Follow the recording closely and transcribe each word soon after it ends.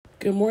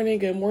Good morning,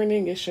 good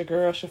morning. It's your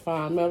girl,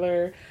 Shafan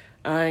Miller.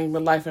 I'm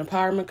the Life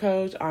Empowerment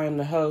Coach. I am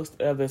the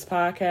host of this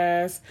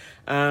podcast.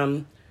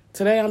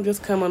 Today, I'm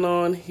just coming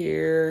on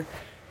here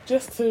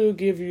just to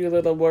give you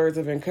little words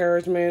of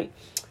encouragement.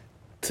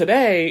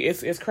 Today,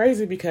 it's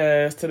crazy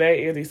because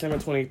today is December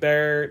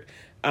 23rd.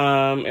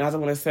 And I just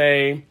want to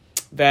say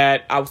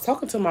that I was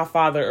talking to my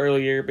father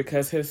earlier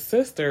because his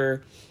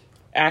sister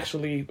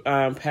actually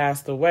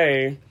passed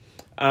away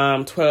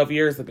 12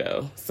 years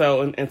ago.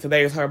 So, and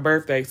today is her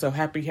birthday. So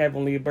happy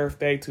heavenly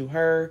birthday to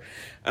her.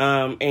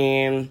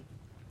 And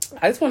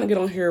I just want to get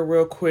on here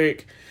real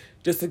quick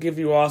just to give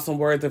you all some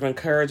words of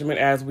encouragement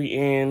as we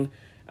end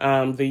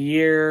the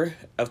year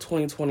of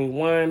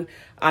 2021.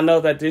 I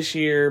know that this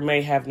year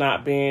may have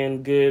not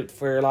been good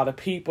for a lot of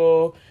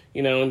people,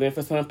 and then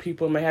for some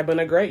people it may have been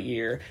a great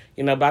year,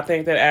 but I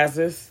think that as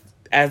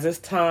this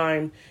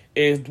time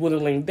is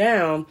dwindling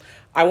down,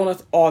 I want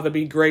us all to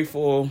be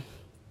grateful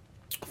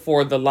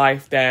for the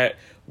life that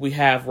we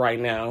have right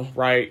now,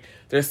 right?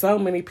 There's so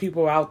many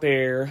people out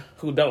there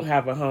who don't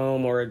have a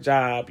home or a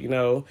job,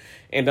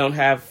 and don't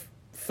have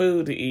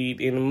food to eat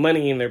and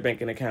money in their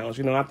banking accounts.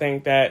 I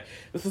think that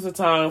this is a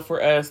time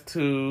for us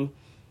to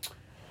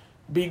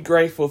be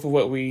grateful for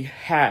what we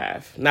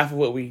have, not for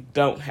what we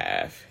don't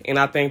have. And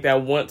I think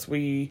that once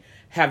we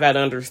have that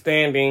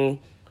understanding,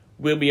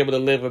 we'll be able to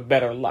live a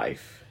better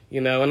life,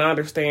 and I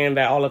understand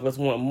that all of us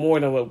want more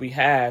than what we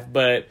have,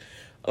 but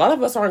a lot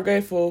of us aren't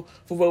grateful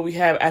for what we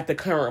have at the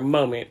current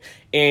moment.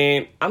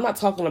 And I'm not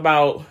talking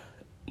about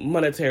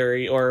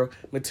monetary or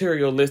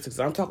materialistic.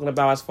 I'm talking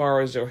about as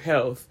far as your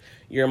health,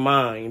 your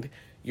mind,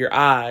 your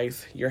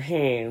eyes, your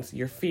hands,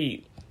 your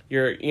feet,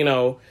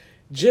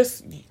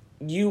 just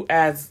you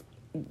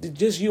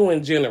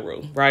in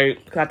general,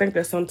 right? Because I think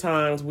that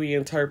sometimes we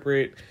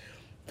interpret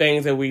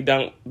things that we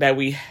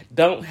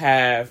don't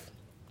have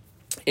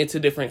into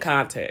different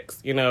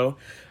contexts,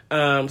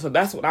 So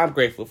that's what I'm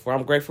grateful for.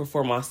 I'm grateful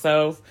for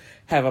myself,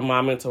 having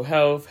my mental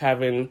health,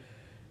 having,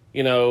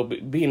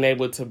 being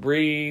able to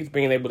breathe,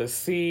 being able to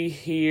see,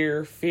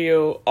 hear,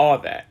 feel, all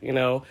that,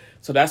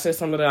 So that's just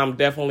something that I'm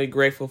definitely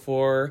grateful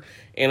for.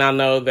 And I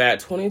know that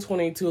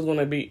 2022 is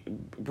going to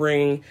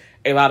bring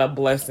a lot of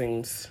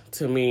blessings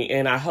to me.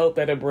 And I hope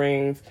that it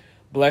brings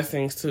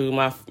blessings to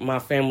my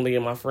family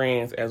and my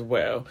friends as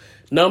well.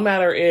 No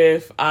matter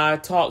if I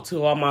talk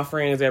to all my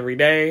friends every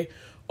day,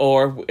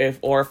 or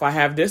if I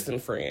have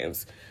distant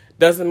friends,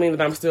 doesn't mean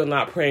that I'm still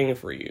not praying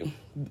for you.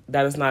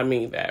 That does not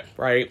mean that,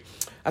 right?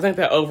 I think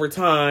that over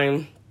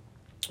time,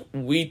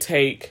 we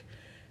take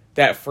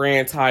that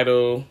friend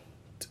title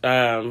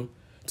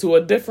to a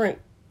different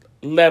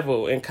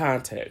level in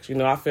context.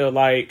 I feel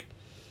like,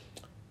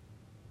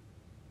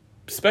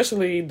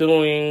 especially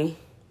doing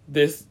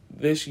this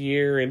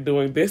year and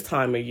doing this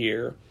time of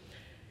year,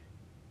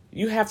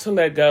 you have to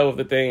let go of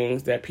the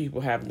things that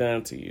people have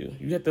done to you.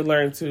 You have to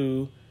learn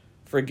to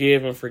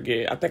forgive and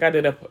forget. I think I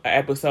did an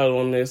episode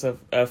on this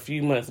a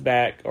few months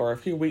back or a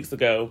few weeks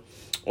ago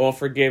on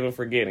forgive and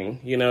forgetting,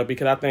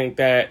 because I think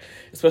that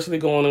especially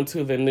going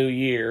into the new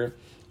year,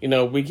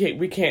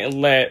 we can't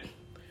let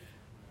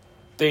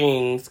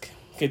things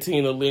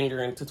continue to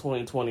linger into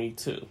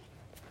 2022.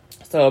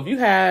 So if you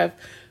have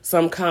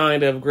some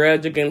kind of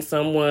grudge against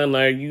someone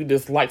or you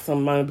dislike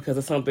someone because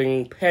of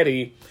something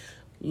petty,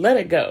 let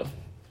it go.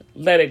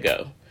 Let it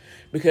go.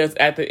 Because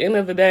at the end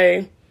of the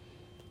day,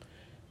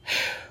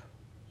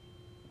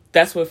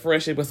 that's what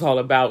friendship is all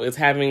about, is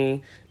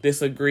having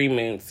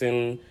disagreements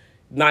and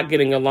not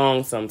getting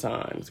along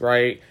sometimes,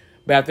 right?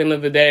 But at the end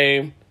of the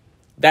day,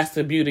 that's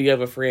the beauty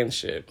of a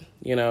friendship,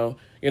 You're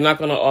not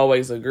going to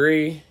always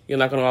agree. You're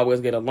not going to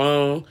always get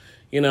along,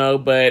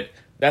 but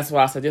that's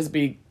why I said just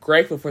be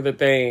grateful for the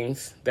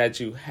things that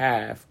you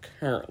have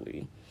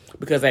currently.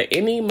 Because at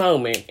any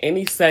moment,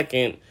 any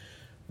second,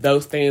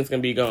 those things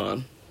can be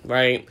gone,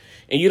 right?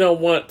 And you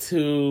don't want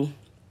to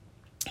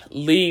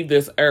leave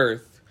this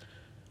earth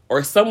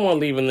or someone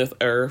leaving this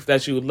earth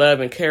that you love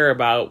and care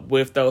about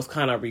with those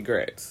kind of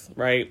regrets,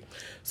 right?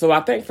 So I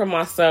think for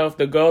myself,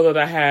 the goal that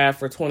I have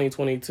for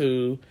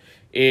 2022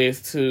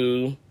 is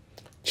to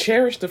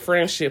cherish the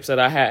friendships that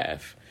I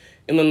have.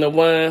 And then the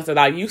ones that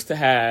I used to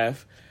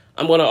have,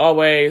 I'm going to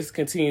always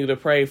continue to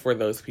pray for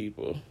those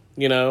people,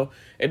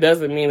 It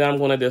doesn't mean that I'm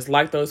going to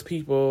dislike those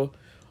people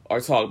or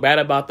talk bad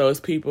about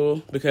those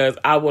people, because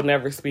I will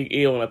never speak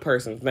ill in a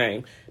person's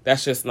name.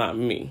 That's just not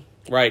me,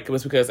 right?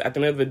 Because at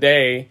the end of the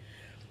day,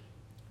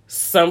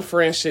 some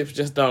friendships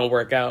just don't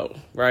work out,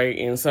 right?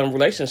 And some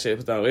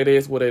relationships don't. It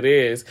is what it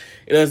is.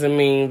 It doesn't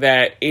mean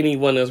that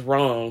anyone is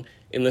wrong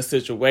in the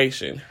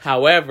situation.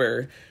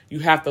 However, you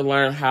have to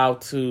learn how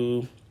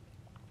to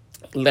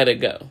let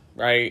it go,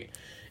 right?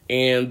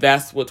 And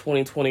that's what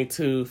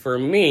 2022 for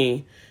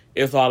me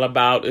is all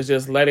about, is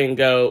just letting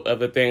go of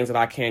the things that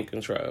I can't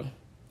control,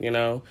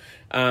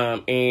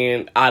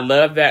 And I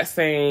love that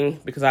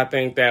saying because I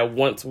think that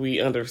once we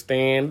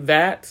understand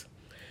that,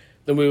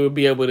 then we would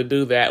be able to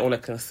do that on a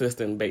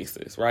consistent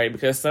basis, right?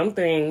 Because some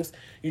things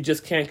you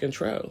just can't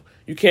control.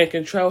 You can't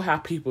control how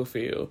people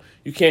feel.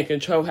 You can't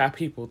control how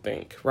people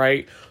think,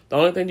 right? The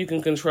only thing you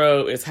can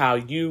control is how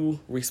you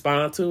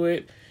respond to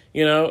it,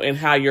 and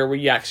how your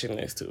reaction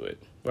is to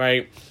it,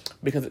 right?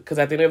 Because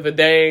at the end of the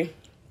day,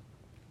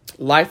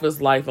 life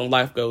is life and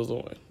life goes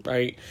on,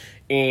 right?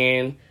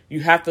 And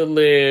you have to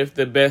live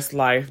the best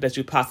life that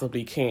you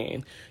possibly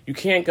can. You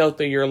can't go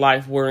through your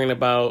life worrying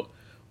about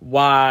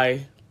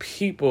why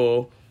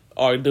people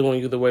are doing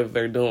you the way that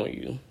they're doing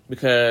you,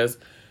 because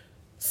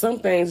some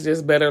things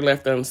just better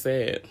left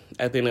unsaid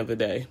at the end of the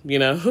day.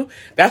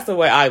 That's the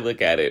way I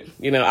look at it.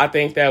 I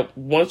think that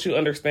once you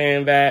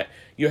understand that,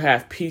 you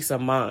have peace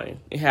of mind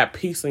and have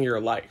peace in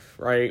your life,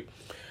 right?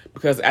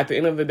 Because at the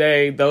end of the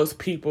day, those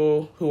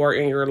people who are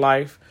in your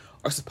life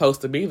are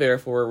supposed to be there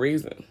for a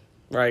reason,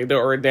 right?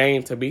 They're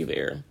ordained to be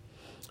there.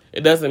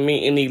 It doesn't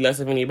mean any less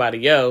of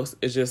anybody else.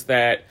 It's just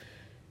that's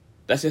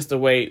just the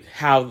way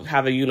how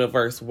the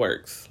universe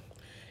works.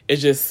 It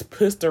just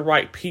puts the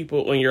right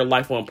people in your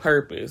life on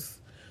purpose,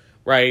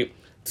 right?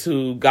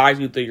 To guide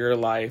you through your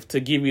life, to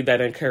give you that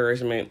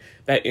encouragement,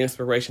 that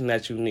inspiration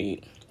that you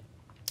need.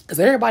 Because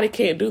everybody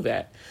can't do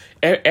that.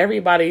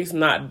 Everybody's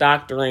not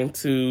doctoring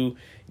to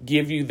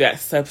give you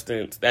that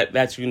substance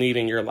that you need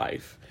in your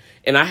life.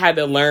 And I had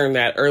to learn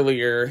that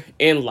earlier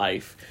in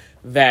life,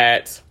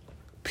 that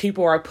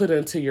people are put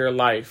into your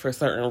life for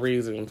certain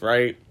reasons,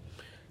 right?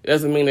 It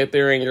doesn't mean that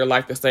they're in your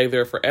life to stay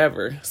there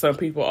forever. Some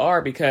people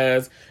are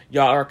because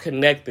y'all are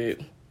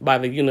connected by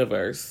the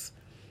universe.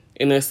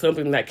 And there's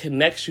something that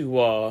connects you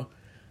all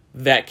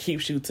that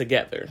keeps you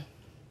together.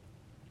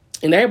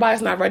 And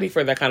everybody's not ready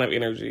for that kind of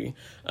energy,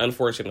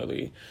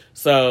 unfortunately.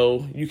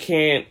 So you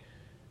can't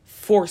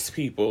force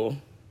people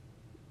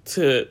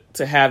to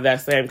have that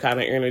same kind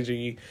of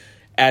energy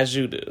as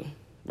you do,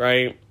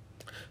 right?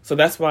 So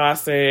that's why I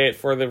said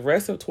for the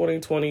rest of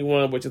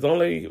 2021, which is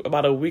only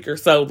about a week or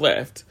so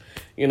left,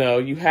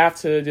 you have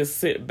to just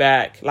sit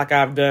back like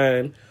I've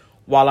done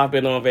while I've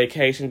been on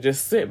vacation.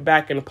 Just sit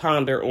back and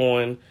ponder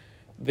on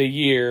the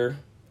year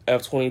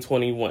of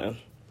 2021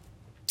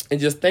 and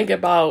just think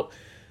about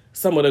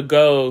some of the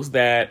goals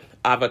that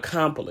I've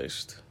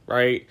accomplished,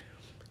 right?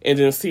 And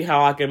then see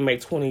how I can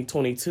make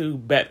 2022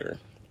 better.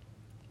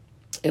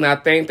 And I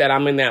think that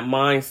I'm in that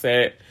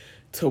mindset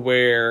to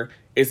where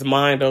it's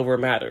mind over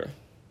matter,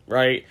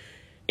 right?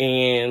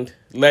 And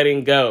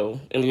letting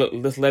go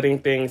and just letting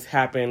things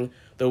happen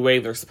the way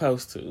they're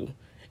supposed to,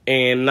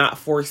 and not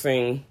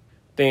forcing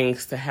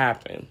things to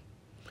happen.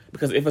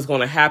 Because if it's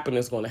going to happen,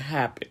 it's going to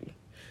happen.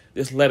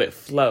 Just let it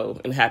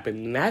flow and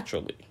happen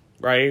naturally,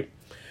 right?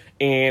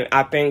 And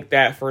I think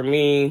that for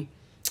me,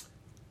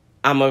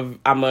 I'm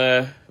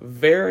a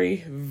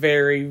very,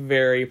 very,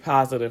 very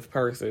positive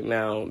person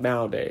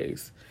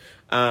nowadays.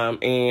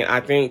 And I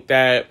think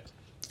that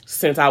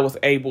since I was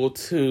able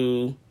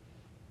to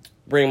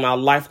bring my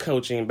life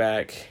coaching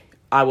back,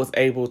 I was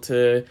able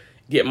to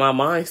get my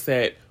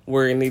mindset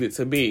where it needed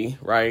to be,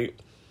 right?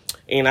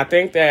 And I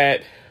think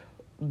that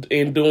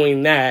in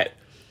doing that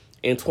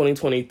in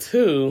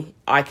 2022,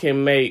 I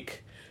can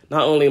make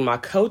not only my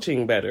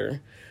coaching better,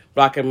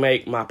 but I can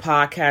make my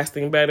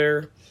podcasting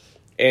better,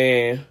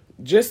 and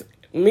just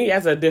me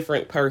as a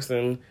different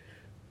person,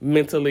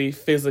 mentally,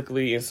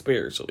 physically, and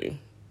spiritually,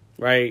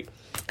 right?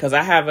 Because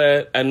I have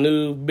a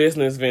new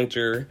business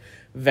venture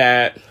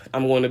that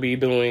I'm going to be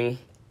doing,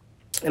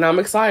 and I'm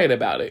excited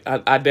about it.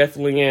 I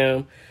definitely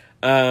am.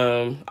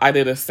 I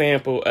did a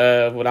sample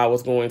of what I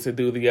was going to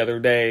do the other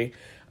day,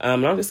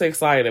 and I'm just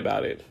excited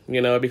about it,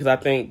 because I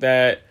think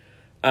that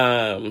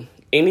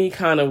any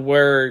kind of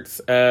words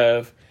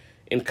of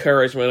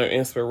encouragement or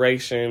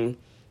inspiration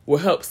will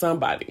help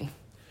somebody.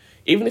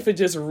 Even if it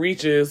just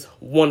reaches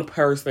one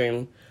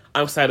person,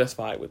 I'm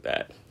satisfied with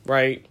that,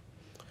 right?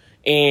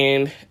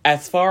 And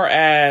as far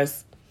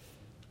as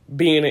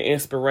being an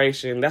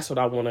inspiration, that's what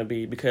I want to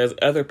be, because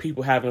other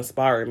people have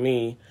inspired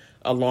me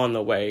along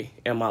the way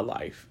in my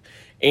life.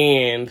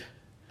 And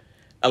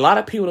a lot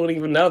of people don't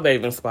even know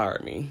they've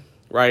inspired me,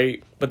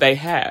 right? But they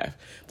have.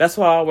 That's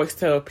why I always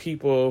tell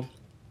people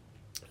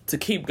to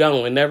keep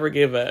going, never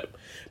give up,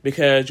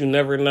 because you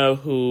never know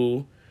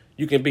who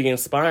you can be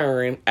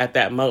inspiring at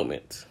that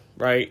moment,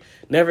 right?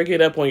 Never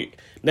give up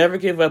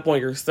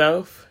on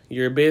yourself,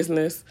 your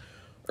business,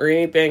 or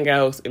anything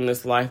else in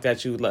this life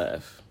that you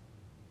love,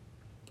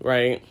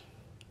 right?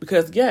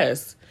 Because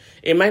yes,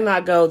 it may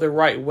not go the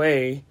right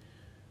way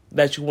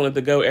that you wanted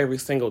to go every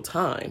single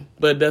time,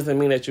 but it doesn't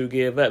mean that you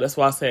give up. That's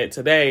why I said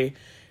today,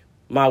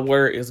 my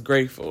word is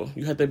grateful.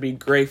 You have to be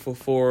grateful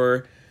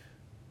for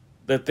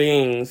the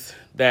things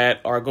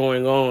that are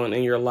going on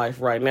in your life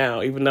right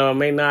now, even though it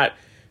may not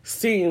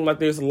seem like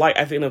there's light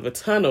at the end of the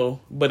tunnel,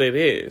 but it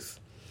is.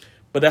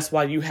 But that's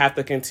why you have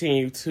to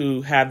continue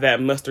to have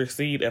that mustard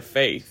seed of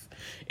faith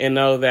and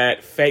know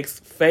that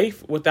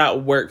faith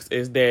without works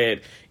is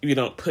dead if you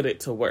don't put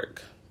it to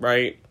work,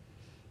 right?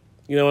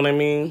 You know what I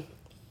mean?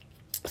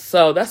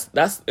 So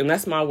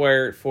that's my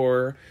word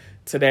for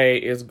today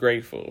is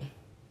grateful,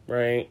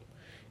 right?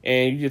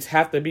 And you just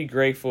have to be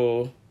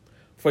grateful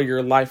for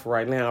your life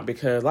right now,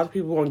 because a lot of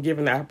people aren't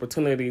given the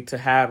opportunity to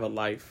have a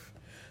life,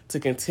 to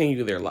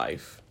continue their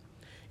life.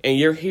 And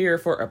you're here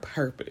for a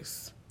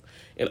purpose.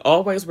 And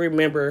always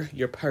remember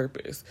your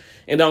purpose.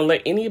 And don't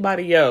let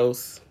anybody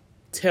else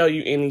tell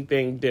you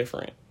anything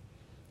different,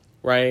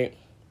 right?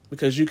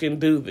 Because you can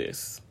do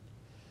this.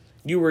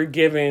 You were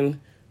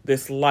given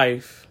this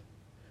life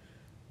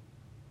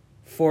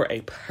for a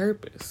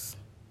purpose.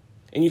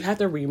 And you have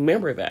to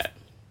remember that.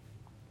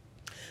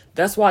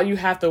 That's why you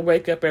have to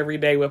wake up every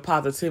day with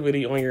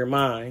positivity on your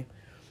mind,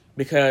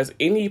 because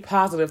any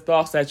positive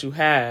thoughts that you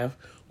have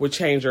will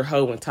change your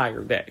whole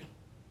entire day.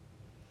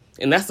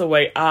 And that's the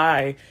way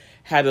I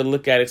had to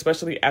look at it,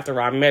 especially after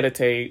I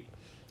meditate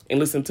and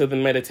listen to the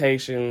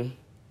meditation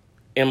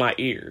in my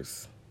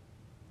ears.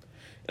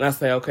 And I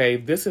say, okay,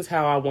 this is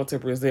how I want to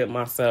present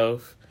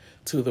myself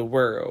to the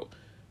world,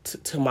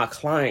 to my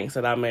clients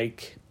that I may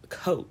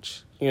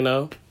coach, you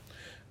know?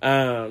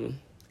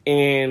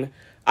 And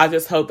I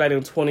just hope that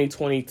in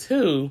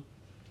 2022,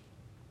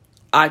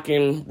 I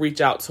can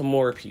reach out to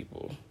more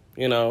people,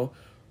 you know,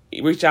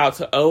 reach out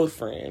to old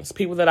friends,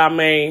 people that I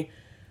may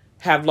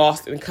have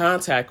lost in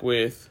contact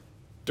with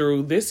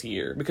through this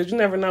year, because you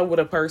never know what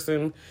a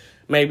person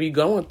may be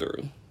going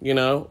through, you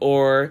know,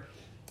 or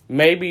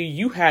maybe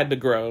you had to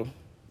grow.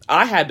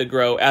 I had to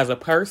grow as a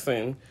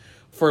person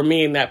for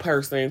me and that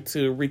person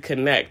to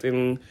reconnect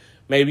and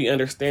maybe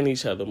understand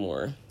each other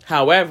more.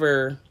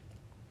 However,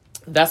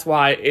 that's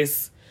why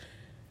it's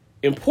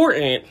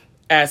important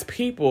as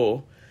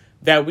people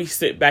that we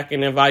sit back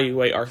and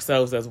evaluate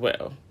ourselves as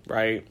well,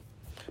 right?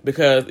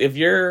 Because if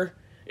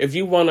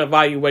you want to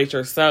evaluate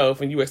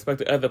yourself and you expect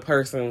the other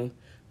person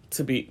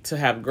to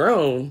have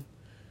grown,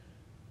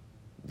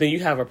 then you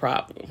have a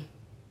problem.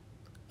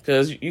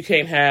 Because you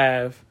can't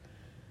have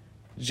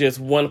just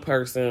one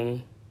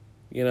person,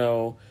 you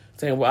know,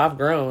 saying, well, I've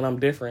grown, I'm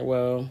different.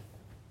 Well,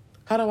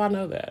 how do I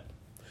know that?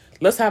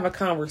 Let's have a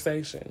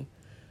conversation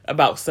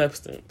about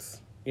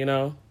substance, you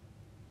know?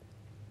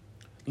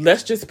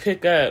 Let's just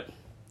pick up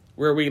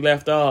where we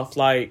left off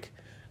like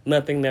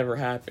nothing never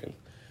happened.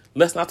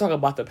 Let's not talk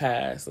about the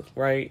past,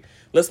 right?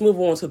 Let's move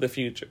on to the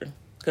future,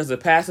 because the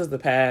past is the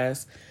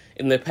past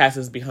and the past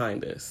is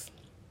behind us,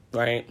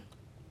 right?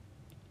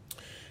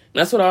 And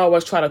that's what I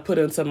always try to put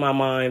into my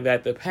mind,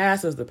 that the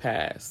past is the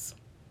past.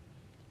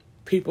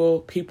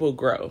 People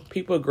grow.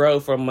 People grow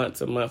from month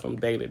to month, from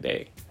day to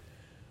day.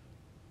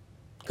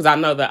 Because I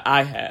know that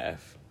I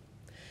have.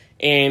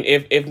 And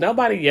if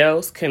nobody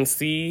else can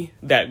see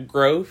that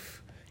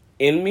growth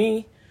in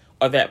me,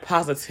 or that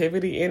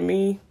positivity in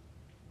me,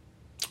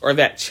 or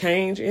that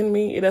change in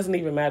me, it doesn't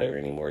even matter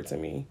anymore to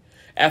me.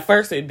 At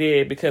first it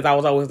did, because I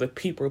was always a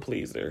people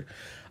pleaser.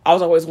 I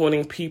was always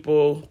wanting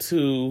people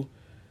to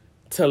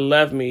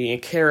love me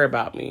and care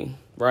about me,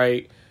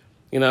 right?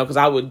 You know, because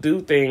I would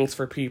do things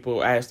for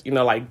people, as, you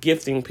know, like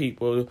gifting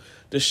people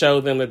to show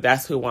them that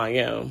that's who I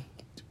am,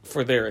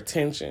 for their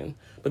attention.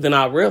 But then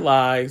I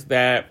realized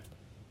that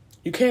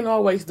you can't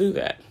always do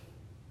that.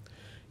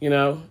 You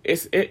know,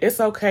 it's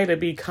okay to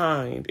be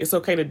kind. It's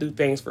okay to do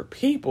things for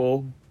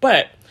people,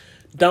 but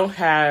don't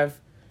have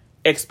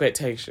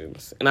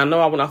expectations. And I know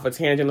I went off a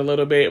tangent a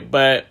little bit,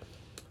 but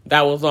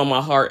that was on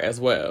my heart as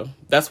well.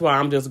 That's why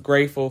I'm just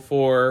grateful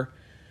for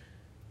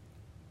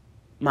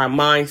my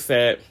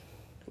mindset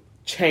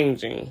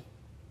changing,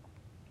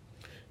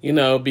 you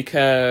know,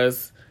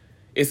 because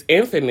it's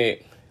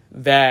infinite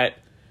that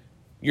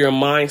your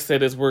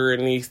mindset is where it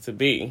needs to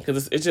be,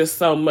 because it's just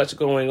so much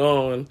going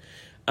on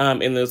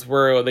in this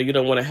world that you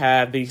don't want to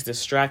have these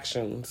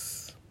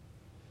distractions,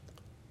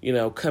 you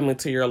know, come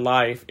into your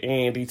life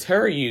and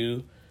deter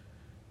you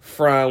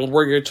from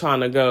where you're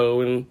trying to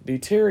go, and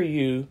deter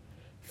you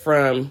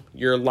from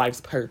your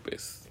life's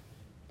purpose,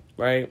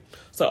 right?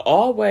 So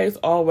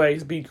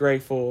always be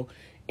grateful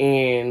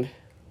and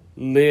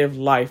live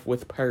life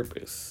with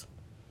purpose,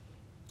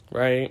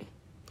 right?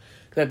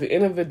 'Cause at the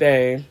end of the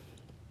day,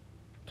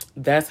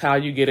 that's how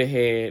you get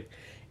ahead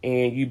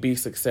and you be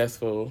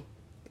successful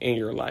in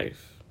your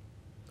life.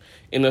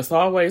 And it's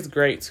always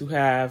great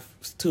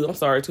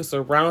to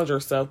surround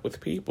yourself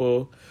with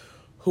people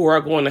who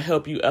are going to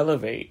help you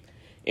elevate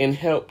and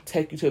help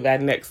take you to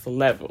that next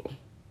level.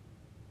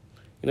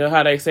 You know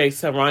how they say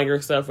surround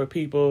yourself with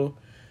people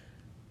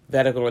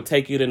that are going to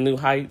take you to new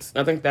heights?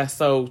 I think that's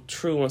so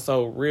true and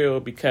so real,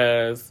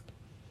 because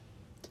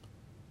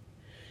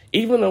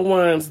even the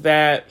ones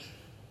that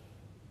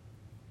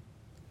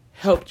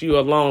helped you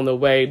along the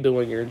way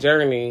doing your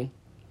journey,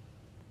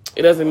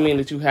 it doesn't mean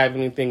that you have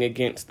anything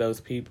against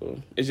those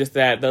people. It's just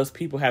that those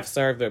people have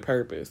served their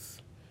purpose,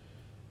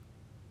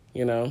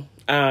 you know?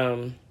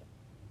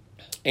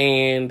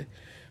 And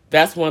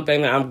that's one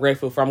thing that I'm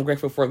grateful for. I'm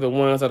grateful for the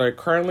ones that are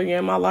currently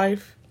in my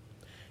life,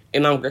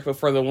 and I'm grateful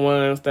for the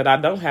ones that I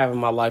don't have in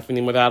my life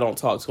anymore, that I don't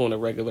talk to on a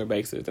regular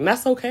basis. And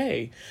that's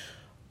okay.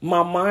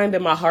 My mind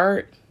and my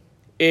heart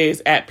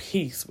is at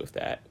peace with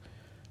that,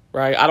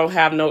 right? I don't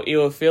have no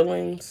ill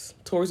feelings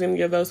towards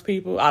any of those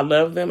people. I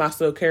love them. I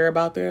still care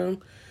about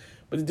them.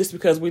 But just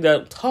because we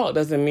don't talk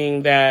doesn't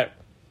mean that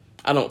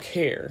I don't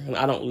care and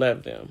I don't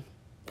love them.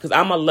 Because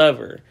I'm a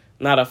lover,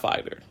 not a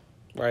fighter,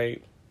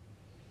 right?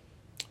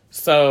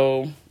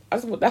 So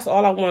that's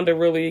all I wanted to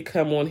really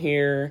come on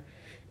here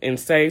and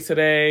say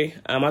today.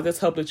 I just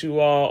hope that you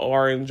all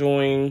are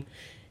enjoying,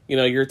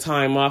 your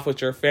time off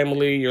with your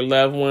family, your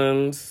loved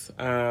ones,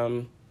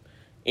 and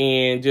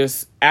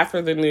just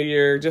after the new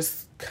year,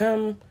 just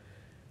come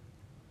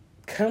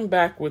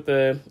back with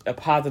a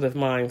positive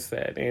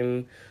mindset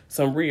and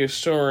some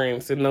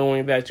reassurance and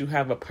knowing that you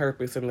have a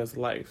purpose in this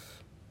life.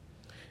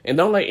 And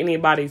don't let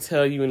anybody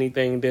tell you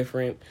anything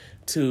different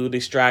to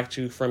distract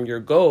you from your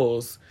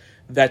goals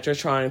that you're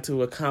trying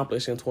to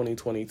accomplish in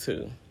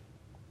 2022.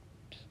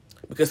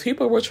 Because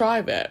people will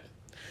try that.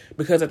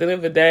 Because at the end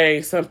of the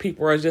day, some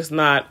people are just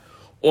not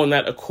on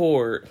that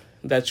accord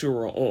that you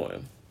were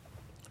on.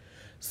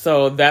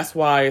 So that's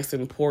why it's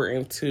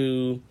important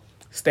to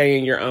stay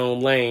in your own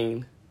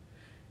lane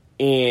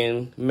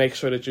and make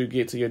sure that you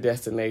get to your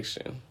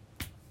destination.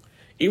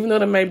 Even though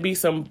there may be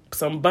some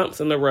bumps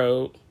in the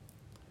road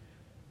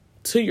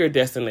to your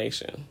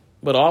destination,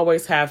 but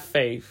always have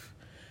faith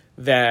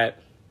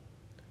that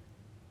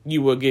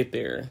you will get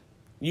there.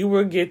 You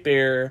will get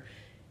there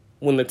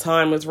when the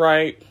time is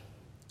right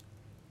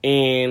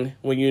and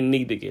when you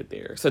need to get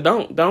there. So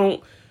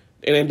don't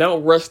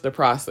rush the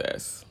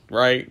process,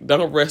 right?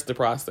 Don't rush the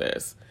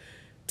process.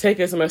 Take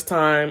as much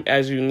time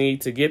as you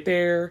need to get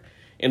there,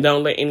 and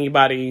don't let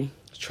anybody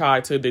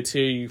try to deter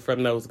you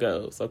from those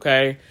goals,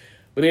 okay?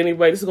 But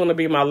anyway, this is going to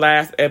be my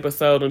last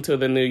episode until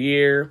the new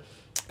year,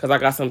 because I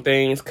got some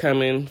things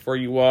coming for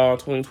you all in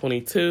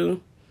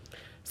 2022.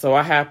 So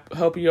I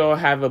hope you all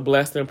have a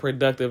blessed and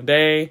productive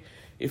day.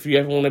 If you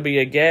ever want to be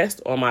a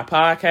guest on my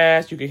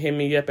podcast, you can hit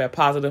me up at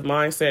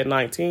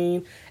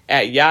positivemindset19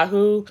 at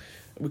Yahoo.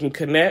 We can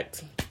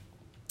connect.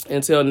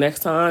 Until next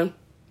time,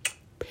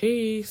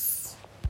 peace.